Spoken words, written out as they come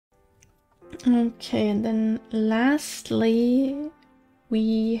Okay, and then lastly,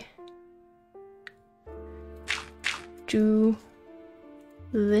 we do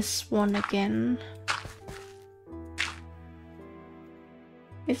this one again.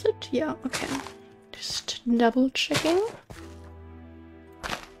 Is it? Yeah, okay. Just double checking.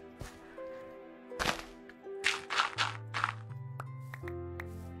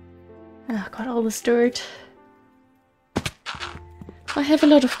 Ah, got all this dirt. I have a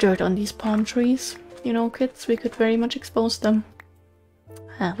lot of dirt on these palm trees. You know, kids, we could very much expose them.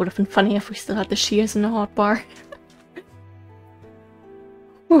 Would have been funny if we still had the shears in the hotbar.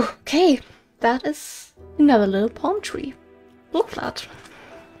 Okay, that is another little palm tree. Love that.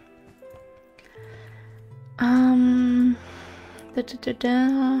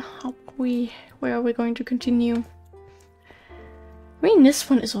 Where are we going to continue? I mean, this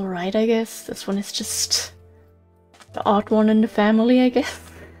one is alright, I guess. This one is just the odd one in the family, I guess.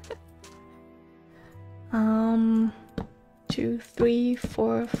 2, 3,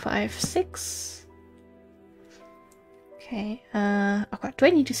 4, 5, 6. Okay, oh god, do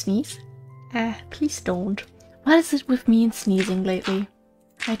I need to sneeze? Please don't. What is it with me and sneezing lately?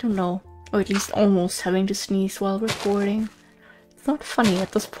 I don't know. Or at least almost having to sneeze while recording. It's not funny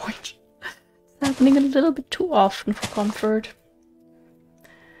at this point. It's happening a little bit too often for comfort.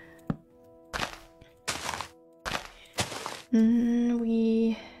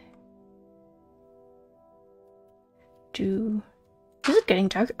 We do... Is it getting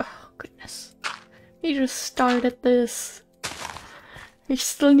dark? Oh, goodness. We just started this. I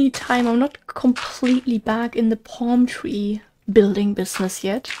still need time. I'm not completely back in the palm tree building business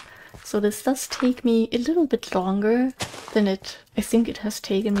yet. So this does take me a little bit longer than I think it has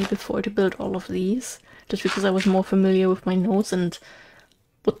taken me before to build all of these. Just because I was more familiar with my notes and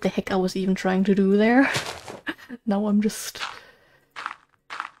what the heck I was even trying to do there. Now I'm just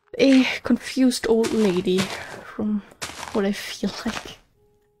a confused old lady from what I feel like.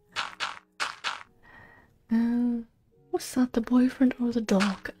 Was that the boyfriend or the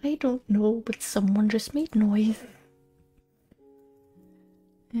dog? I don't know, but someone just made noise.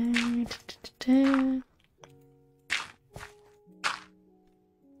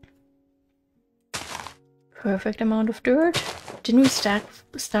 Perfect amount of dirt. Didn't we start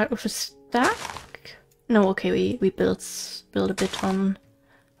with a stack? No, okay, we built a bit on.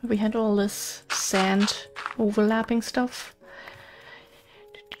 We had all this sand overlapping stuff.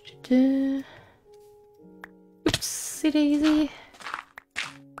 Oopsie daisy.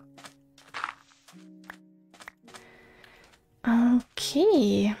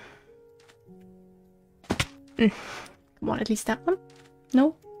 Okay. Come on, at least that one?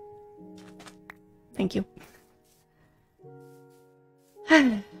 No? Thank you.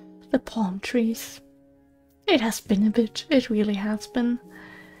 The palm trees. It has been a bit. It really has been.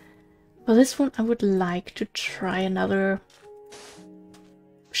 For this one, I would like to try another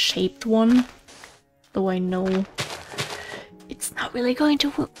shaped one. Though I know it's not really going to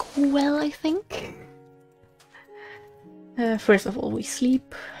work well, I think. First of all, we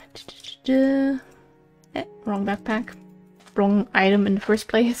sleep. Wrong backpack. Wrong item in the first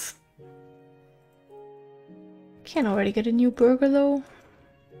place. Can already get a new burger though.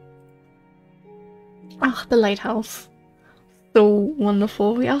 Ah, the lighthouse. So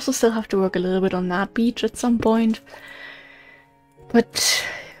wonderful. We also still have to work a little bit on that beach at some point. But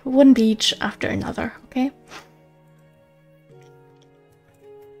one beach after another, okay?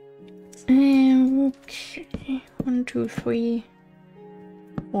 Okay. 1, 2, 3,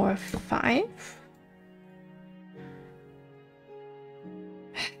 4, 5.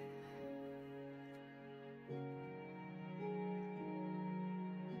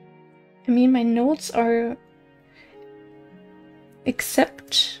 I mean, my notes are,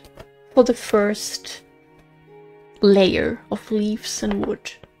 except for the first layer of leaves and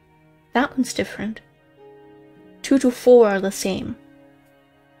wood. That one's different. 2 to 4 are the same.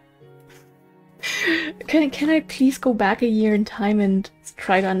 Can I please go back a year in time and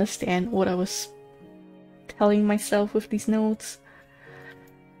try to understand what I was telling myself with these notes?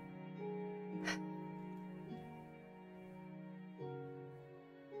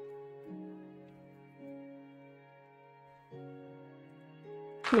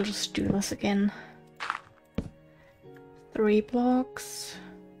 We'll just do this again. 3 blocks.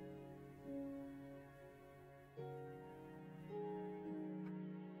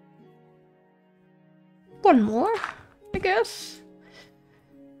 One more, I guess.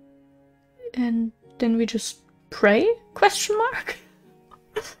 And then we just pray? Question mark?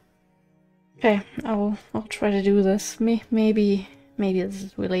 Okay, I'll try to do this. Maybe this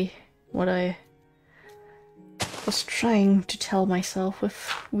is really what I was trying to tell myself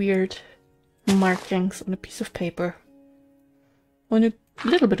with weird markings on a piece of paper. On a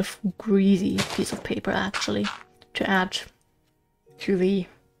little bit of greasy piece of paper, actually, to add to the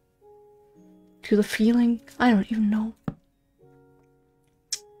feeling. I don't even know.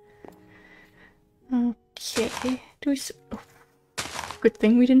 Okay, do we... Oh, good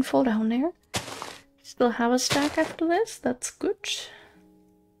thing we didn't fall down there. Still have a stack after this, that's good.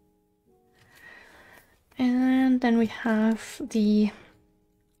 And then we have the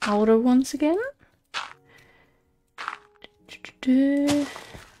outer ones again.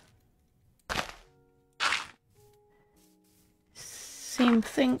 Same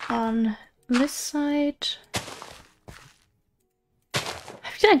thing on this side. I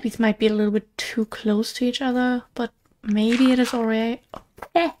feel like these might be a little bit too close to each other, but maybe it is alright.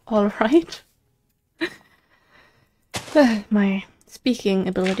 Alright. My speaking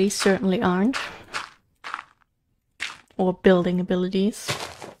abilities certainly aren't. Or building abilities.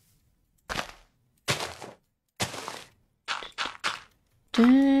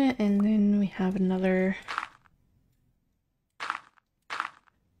 And then we have another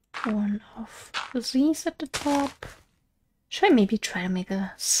one of these at the top. Should I maybe try to make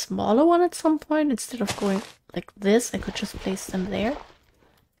a smaller one at some point instead of going like this? I could just place them there.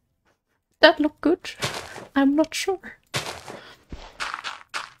 That look good? I'm not sure.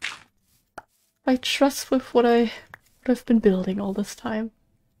 I trust with what I've been building all this time.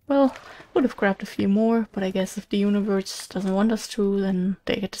 Well, would have grabbed a few more, but I guess if the universe doesn't want us to, then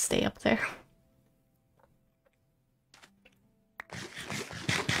they get to stay up there.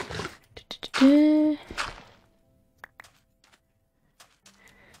 Yeah,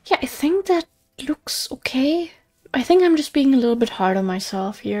 I think that looks okay. I think I'm just being a little bit hard on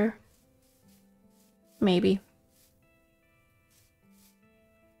myself here. Maybe.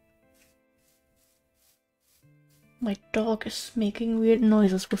 My dog is making weird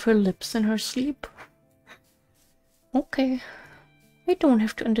noises with her lips in her sleep. Okay. I don't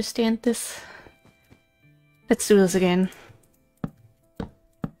have to understand this. Let's do this again.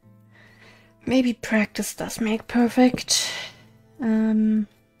 Maybe practice does make perfect.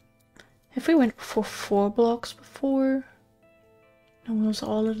 Have we went for 4 blocks before? That was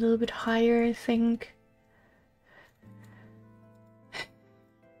all a little bit higher, I think.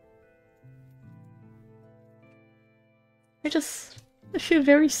 I feel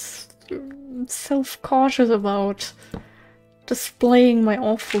very self-cautious about displaying my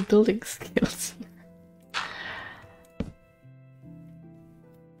awful building skills.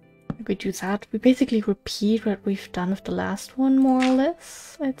 We do that. We basically repeat what we've done with the last one, more or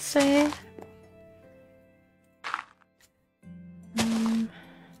less, I'd say.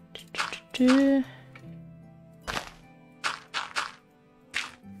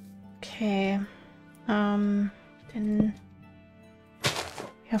 Okay. Then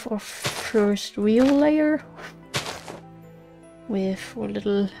we have our first real layer with our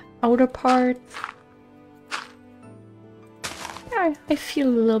little outer part. Yeah, I feel a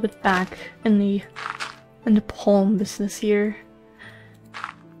little bit back in the palm business here.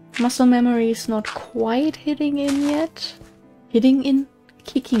 Muscle memory is not quite hitting in yet. Hitting in?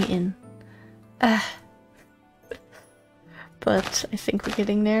 Kicking in. But I think we're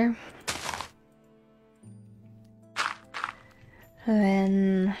getting there.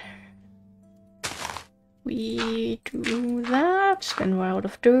 Then we do that, then we're out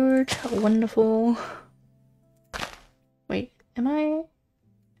of dirt. How wonderful. Wait, am I?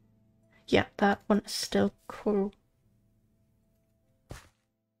 Yeah, that one is still cool.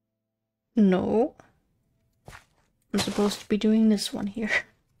 No. I'm supposed to be doing this one here.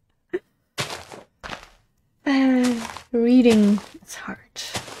 Reading is hard.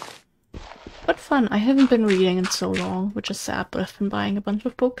 But fun. I haven't been reading in so long, which is sad, but I've been buying a bunch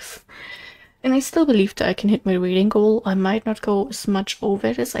of books. And I still believe that I can hit my reading goal. I might not go as much over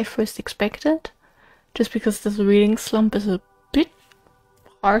it as I first expected, just because this reading slump is a bit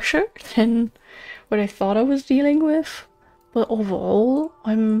harsher than what I thought I was dealing with. But overall,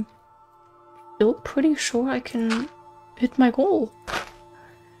 I'm still pretty sure I can hit my goal.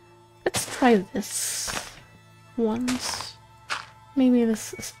 Let's try this once. Maybe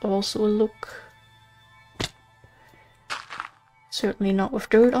this is also a look. Certainly not with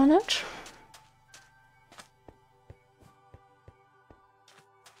dirt on it.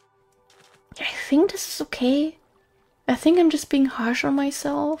 I think this is okay. I think I'm just being harsh on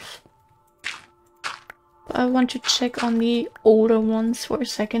myself. But I want to check on the older ones for a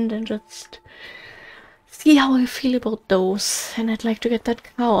second and just see how I feel about those. And I'd like to get that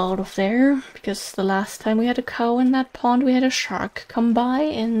cow out of there, because the last time we had a cow in that pond we had a shark come by,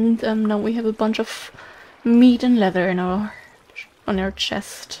 and now we have a bunch of meat and leather in on our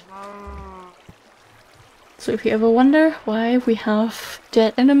chest. So if you ever wonder why we have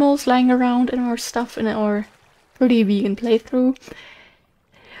dead animals lying around in our stuff in our pretty vegan playthrough,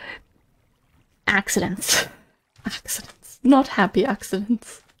 accidents. Accidents. Not happy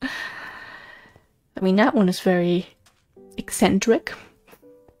accidents. I mean, that one is very eccentric.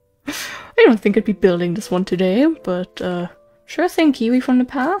 I don't think I'd be building this one today, but sure thing, Kiwi from the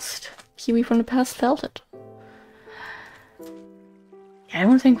past. Kiwi from the past felt it. Yeah, I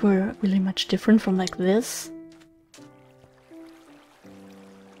don't think we're really much different from like this.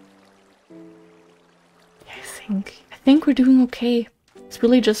 Yeah, I think we're doing okay. It's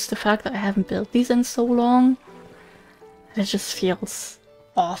really just the fact that I haven't built these in so long. It just feels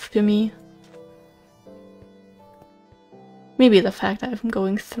off to me. Maybe the fact that I'm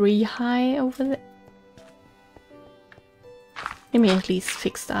going 3 high over there. Let me at least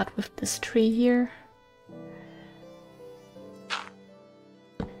fix that with this tree here.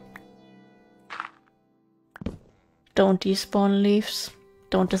 Don't despawn leaves.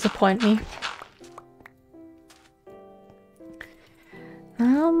 Don't disappoint me.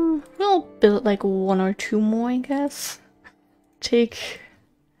 We'll build like 1 or 2 more, I guess. Take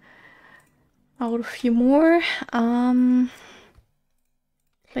out a few more.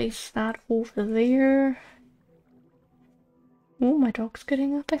 Place that over there. Oh, my dog's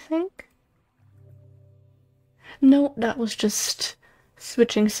getting up, I think. No, that was just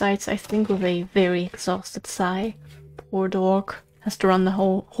switching sides, I think, with a very exhausted sigh. Poor dog. Has to run the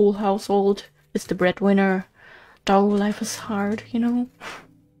whole household. Is the breadwinner. Dog life is hard, you know?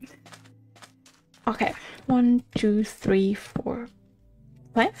 Okay. 1, 2, 3, 4,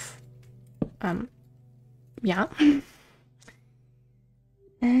 5. Yeah.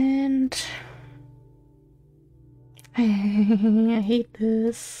 And I hate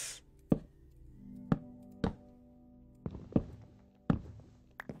this.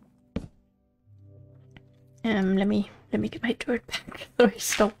 Let me get my dirt back so I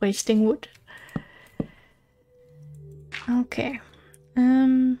stop wasting wood. Okay.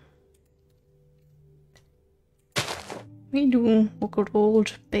 We do a good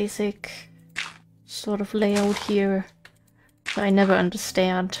old basic sort of layout here that I never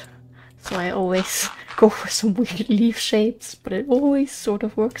understand. So I always go for some weird leaf shapes, but it always sort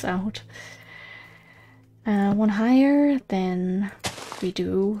of works out. 1 higher, then we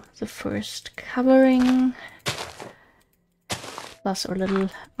do the first covering. Plus our little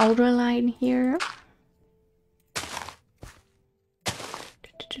outer line here.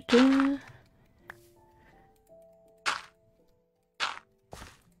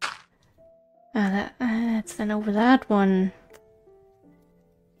 That's then over that one.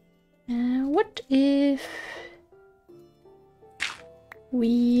 What if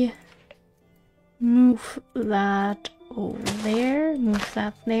we move that over there, move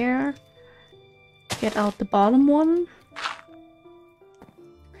that there, get out the bottom one,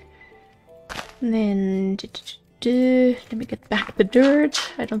 and then let me get back the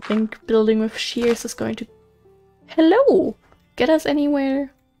dirt. I don't think building with shears is going to get us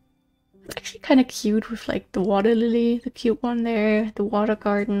anywhere. It's actually kind of cute with like the water lily, the cute one there, the water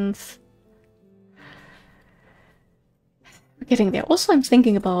gardens. We're getting there. Also, I'm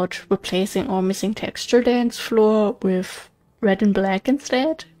thinking about replacing our missing texture dance floor with red and black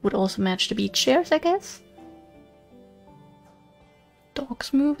instead. Would also match the beach chairs, I guess.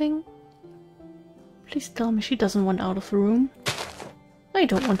 Dog's moving. Please tell me she doesn't want out of the room. I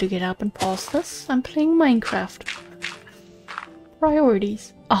don't want to get up and pause this. I'm playing Minecraft.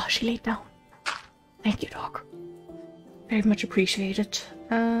 Priorities. Oh, she laid down. Thank you, dog. Very much appreciated.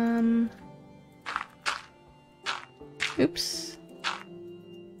 Oops.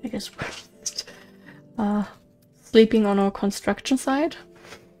 I guess we're just, sleeping on our construction site.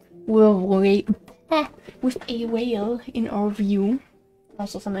 We're with a whale in our view.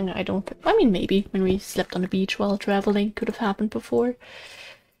 Also something that I don't... I mean, maybe when we slept on the beach while traveling could have happened before.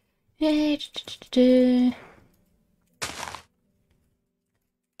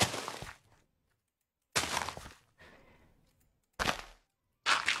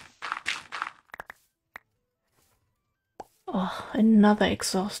 Oh, another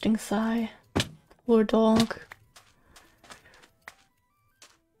exhausting sigh. Poor dog.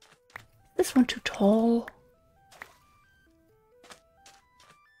 This one too tall?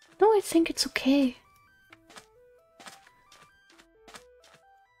 No, I think it's okay.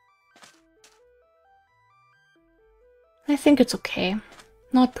 I think it's okay.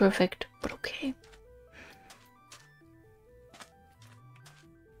 Not perfect, but okay.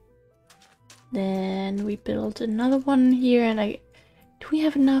 Then we build another one here, and do we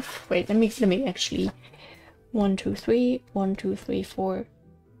have enough? Wait, let me actually 1, 2, 3, 1, 2, 3, 4,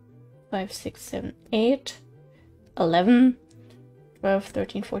 5, 6, 7, 8. 11, 12,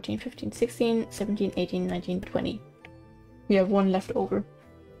 13, 14, 15, 16, 17, 18, 19, 20. We have one left over.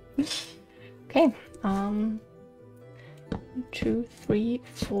 Okay, 2, 3,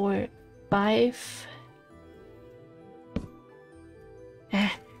 4, 5.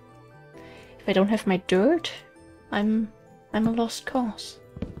 If I don't have my dirt, I'm a lost cause.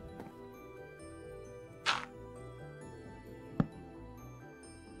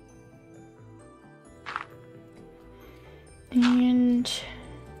 And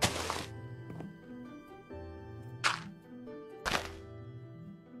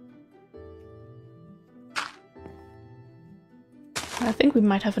I think we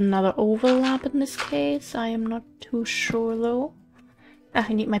might have another overlap in this case. I am not too sure though. Ah,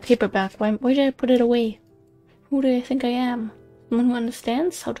 I need my paper back. Why did I put it away? Who do I think I am? Someone who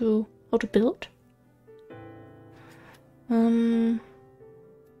understands how to build?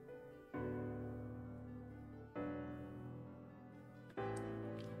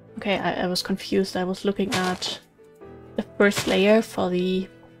 Okay, I was confused. I was looking at the first layer for the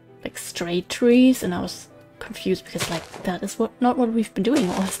like straight trees, and I was confused because like that is not what we've been doing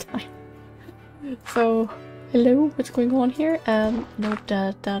all this time. So hello, what's going on here? No,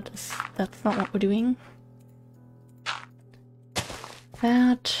 that's not what we're doing.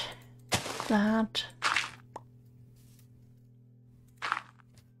 That.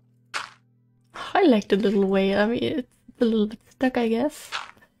 I like the little way. I mean, it's a little bit stuck, I guess.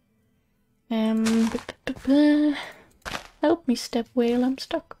 Help me, step whale, I'm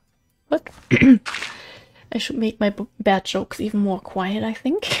stuck. What? I should make my bad jokes even more quiet, I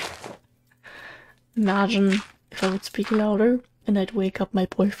think. Imagine if I would speak louder and I'd wake up my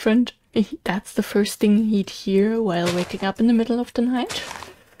boyfriend. That's the first thing he'd hear while waking up in the middle of the night.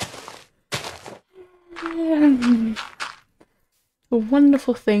 A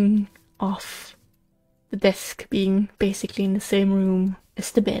wonderful thing of the desk being basically in the same room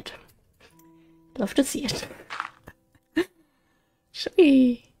as the bed. Love to see it. Should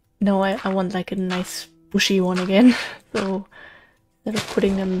we? No, I want like a nice bushy one again. So instead of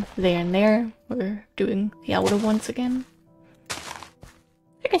putting them there and there, we're doing the outer ones again.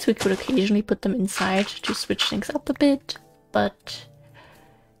 I guess we could occasionally put them inside to switch things up a bit, but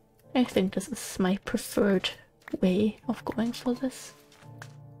I think this is my preferred way of going for this.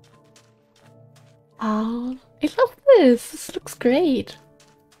 Oh, I love this! This looks great!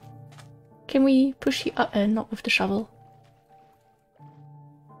 Can we push you up? Not with the shovel.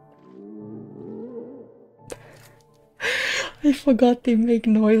 I forgot they make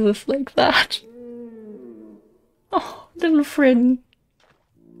noises like that. Oh, little friend.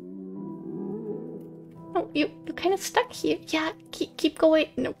 Oh, you're kind of stuck here. Yeah, keep going.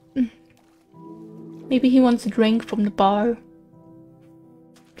 No. Maybe he wants a drink from the bar.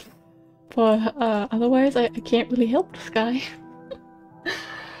 But otherwise, I can't really help this guy.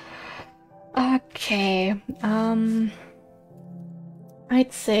 Okay,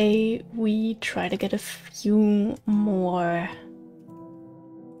 I'd say we try to get a few more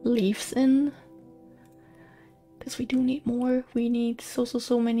leaves in. Because we do need more. We need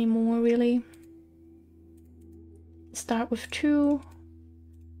so many more, really. Start with 2.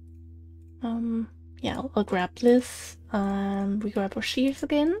 Yeah, I'll grab this. We grab our shears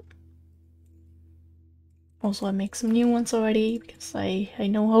again. Also, I make some new ones already because I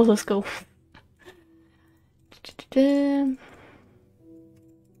know how those go. Okay,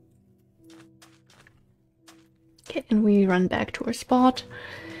 and we run back to our spot.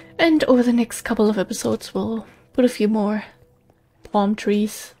 And over the next couple of episodes, we'll put a few more palm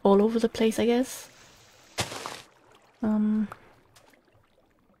trees all over the place, I guess.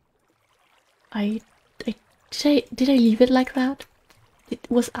 Did I leave it like that?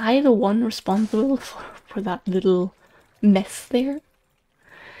 Was I the one responsible for that little mess there?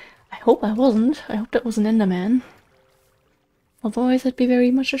 I hope I wasn't. I hope that was an Enderman. Otherwise I'd be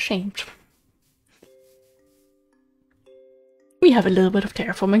very much ashamed. We have a little bit of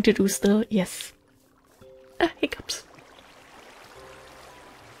terraforming to do still, yes. Hiccups.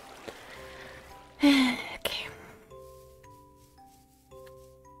 Okay.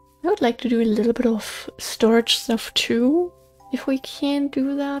 I would like to do a little bit of storage stuff too, if we can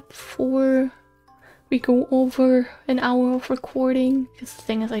do that before we go over an hour of recording. Because the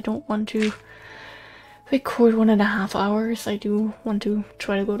thing is, I don't want to record 1.5 hours. I do want to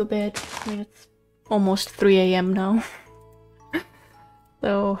try to go to bed. I mean, it's almost 3 AM now.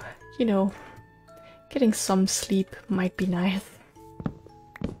 So, you know, getting some sleep might be nice.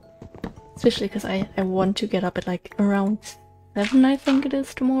 Especially because I want to get up at like around 7, I think it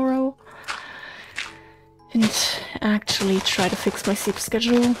is, tomorrow. And actually try to fix my sleep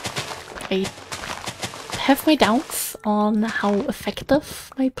schedule. I have my doubts on how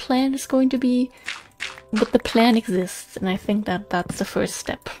effective my plan is going to be, but the plan exists, and I think that that's the first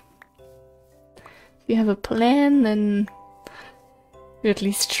step. If you have a plan, then you're at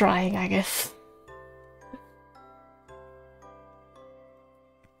least trying, I guess.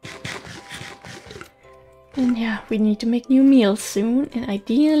 And yeah, we need to make new meals soon, and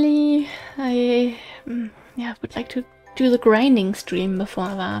ideally I would like to do the grinding stream before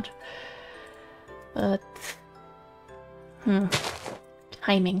that. But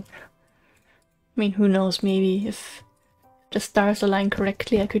timing. I mean, who knows, maybe if the stars align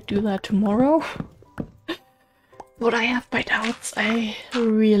correctly I could do that tomorrow. But I have my doubts, I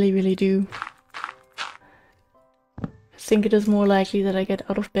really do. I think it is more likely that I get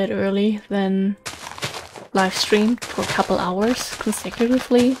out of bed early than live stream for a couple hours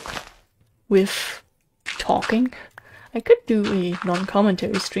consecutively with talking. I could do a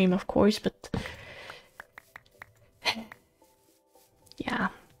non-commentary stream, of course, but yeah,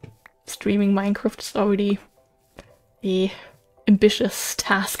 streaming Minecraft is already a ambitious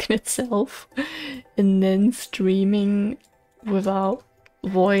task in itself, and then streaming without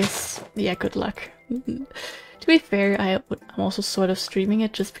voice, yeah, good luck. To be fair, I'm also sort of streaming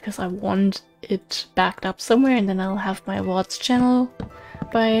it just because I want it backed up somewhere, and then I'll have my VODs channel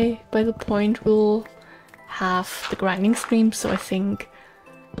by the point we'll have the grinding stream, so I think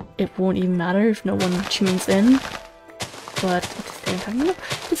it won't even matter if no one tunes in. But at the same time, you know,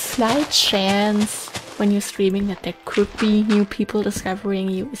 the slight chance when you're streaming that there could be new people discovering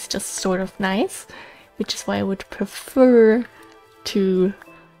you is just sort of nice, which is why I would prefer to,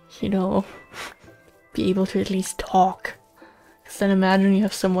 you know, be able to at least talk. Because then imagine you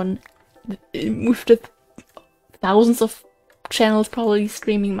have someone with the thousands of channels probably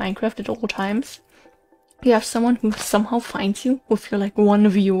streaming Minecraft at all times. You have someone who somehow finds you with your like one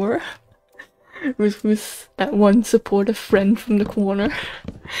viewer, with that one supportive friend from the corner,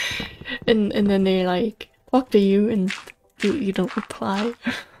 and then they like talk to you and you don't reply.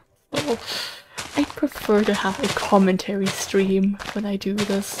 So I prefer to have a commentary stream when I do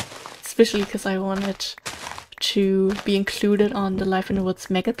this, especially because I want it to be included on the Life in the Woods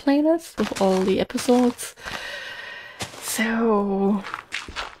mega playlist with all the episodes. So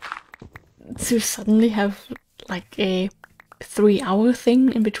to suddenly have like a 3-hour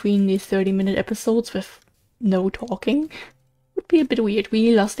thing in between these 30-minute episodes with no talking would be a bit weird.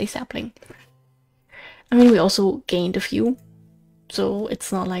 We lost a sapling. I mean, we also gained a few, so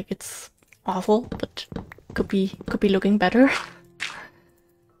it's not like it's awful, but could be looking better.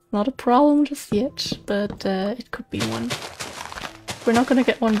 Not a problem just yet, but it could be one. If we're not gonna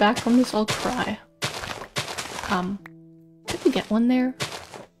get one back from this, I'll cry. Did we get one there?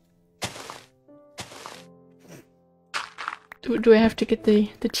 Do I have to get the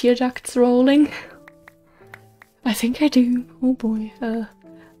tear ducts rolling? I think I do. Oh boy.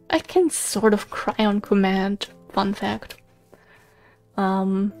 I can sort of cry on command. Fun fact.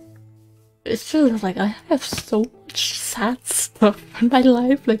 It's just like I have so much sad stuff in my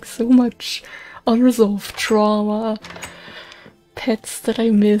life, like so much unresolved trauma, pets that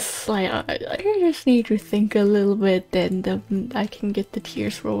I miss. Like I just need to think a little bit, then I can get the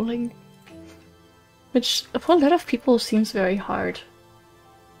tears rolling. Which, for a lot of people, seems very hard.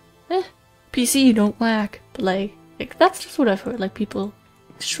 PC, you don't lag. But like that's just what I've heard. Like, people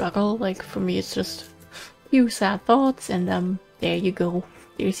struggle. Like, for me, it's just a few sad thoughts, and there you go.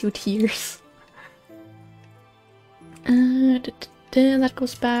 There's your tears. That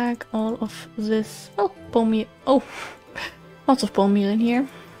goes back. All of this. Oh, bone meal. Oh, lots of bone meal in here.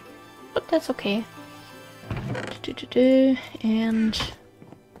 But that's okay. And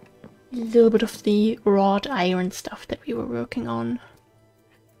a little bit of the wrought iron stuff that we were working on.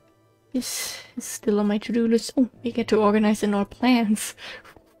 This is still on my to-do list. Oh, we get to organize in our plans.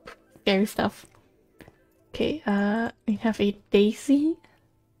 Scary stuff. Okay, we have a daisy.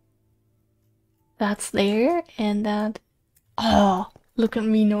 That's there, and that... Oh, look at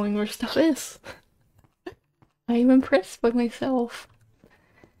me knowing where stuff is. I am impressed by myself.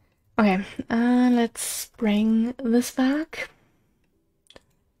 Okay, let's bring this back.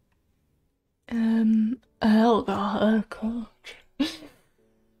 Oh god,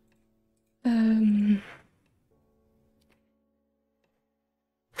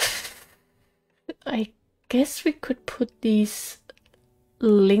 I guess we could put these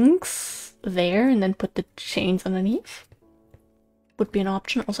links there and then put the chains underneath. Would be an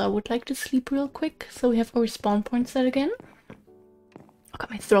option. Also, I would like to sleep real quick, so we have our spawn point set again. Oh god,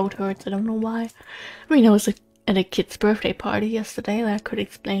 my throat hurts, I don't know why. I mean, I was at a kid's birthday party yesterday, that could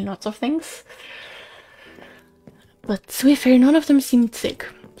explain lots of things. But to be fair, none of them seemed sick,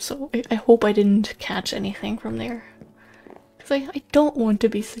 So I hope I didn't catch anything from there. Because I don't want to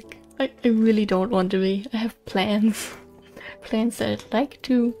be sick. I really don't want to be. I have plans. Plans that I'd like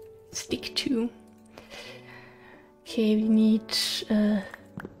to stick to. Okay, we need a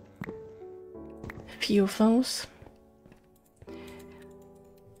few of those.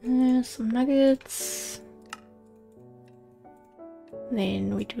 Some nuggets.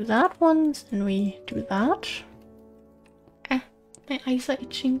 Then we do that once, and we do that. Ah, my eyes are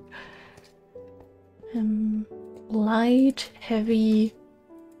itching. Light, heavy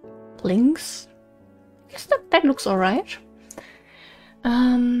links. I guess that looks alright.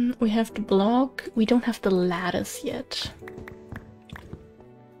 We have the block. We don't have the lattice yet.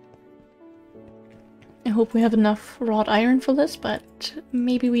 I hope we have enough wrought iron for this, but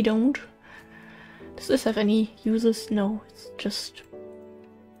maybe we don't. Does this have any uses? No, it's just...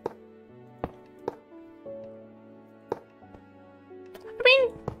 I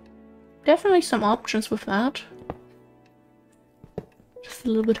mean, definitely some options with that. Just a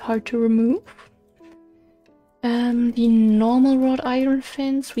little bit hard to remove. The normal wrought iron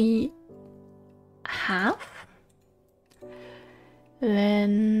fence we have.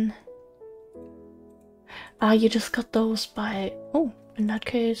 Then... Ah, you just got those by... Oh, in that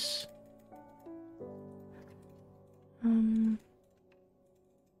case...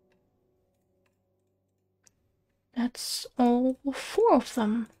 That's all 4 of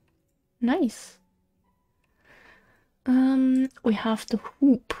them. Nice. We have the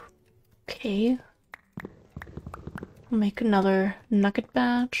hoop. Okay. I'll make another nugget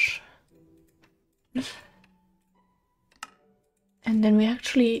batch. And then we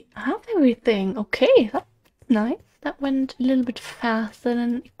actually have everything. Okay, that's nice. That went a little bit faster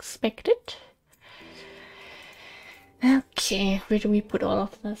than expected. Okay, where do we put all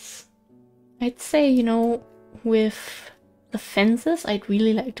of this? I'd say, you know, with the fences, I'd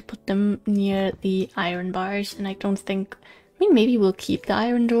really like to put them near the iron bars, and I don't think... I mean, maybe we'll keep the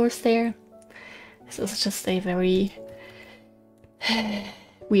iron doors there. This is just a very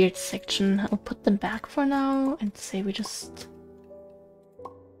weird section. I'll put them back for now and say we just...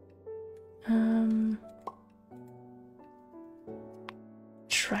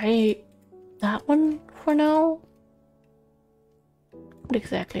 try that one for now. What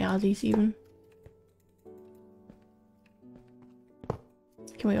exactly are these even?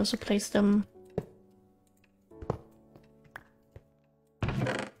 Can we also place them?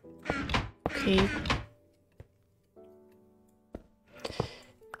 Okay.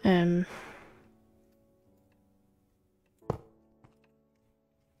 Can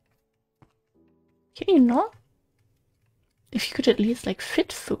you not? If you could at least like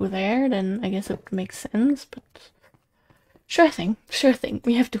fit through there, then I guess it would make sense, but sure thing, sure thing.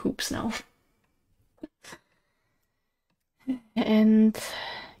 We have the hoops now. And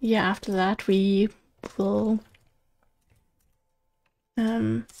yeah, after that we will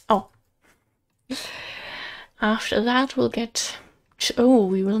oh, after that we'll get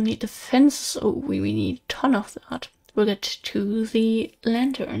we will need the fence. Oh, we need a ton of that. We'll get to the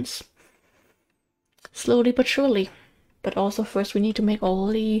lanterns slowly but surely. But also first we need to make all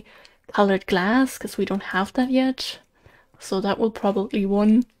the colored glass, because we don't have that yet. So that will probably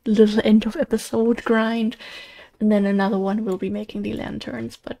one little end of episode grind. And then another one will be making the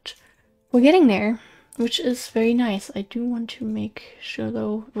lanterns. But we're getting there, which is very nice. I do want to make sure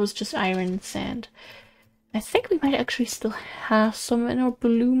though it was just iron and sand. I think we might actually still have some in our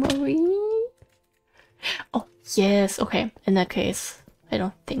bloomery. Oh, yes. Okay, in that case, I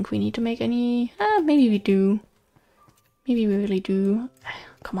don't think we need to make any... maybe we do. Maybe we really do.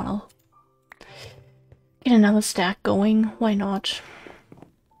 Come on, I'll get another stack going. Why not?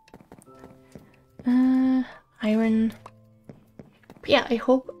 Iron. Yeah, I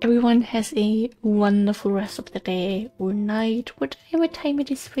hope everyone has a wonderful rest of the day or night, whatever time it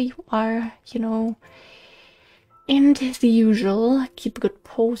is where you are, you know. And as the usual, keep a good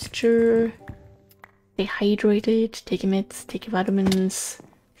posture, stay hydrated, take your meds, take your vitamins,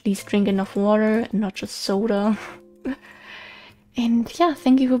 please drink enough water and not just soda. And yeah,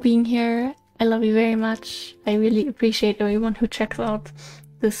 thank you for being here. I love you very much. I really appreciate everyone who checks out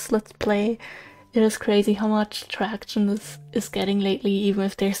this Let's Play. It is crazy how much traction this is getting lately, even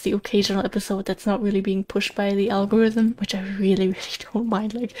if there's the occasional episode that's not really being pushed by the algorithm, which I really, really don't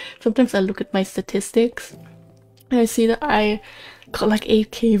mind. Like, sometimes I look at my statistics and I see that I got like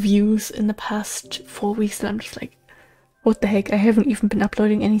 8k views in the past 4 weeks, and I'm just like, what the heck? I haven't even been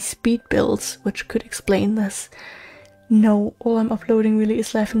uploading any speed builds, which could explain this. No, all I'm uploading really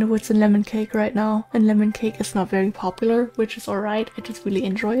is Life in the Woods and Lemon Cake right now, and Lemon Cake is not very popular, which is alright. I just really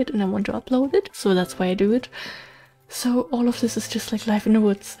enjoy it and I want to upload it, so that's why I do it. So all of this is just like life in the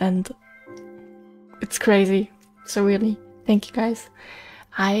woods, and it's crazy. So really, thank you guys.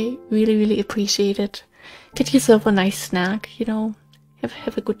 I really appreciate it. Get yourself a nice snack, you know,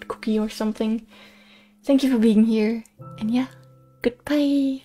 have a good cookie or something. Thank you for being here, and yeah, goodbye.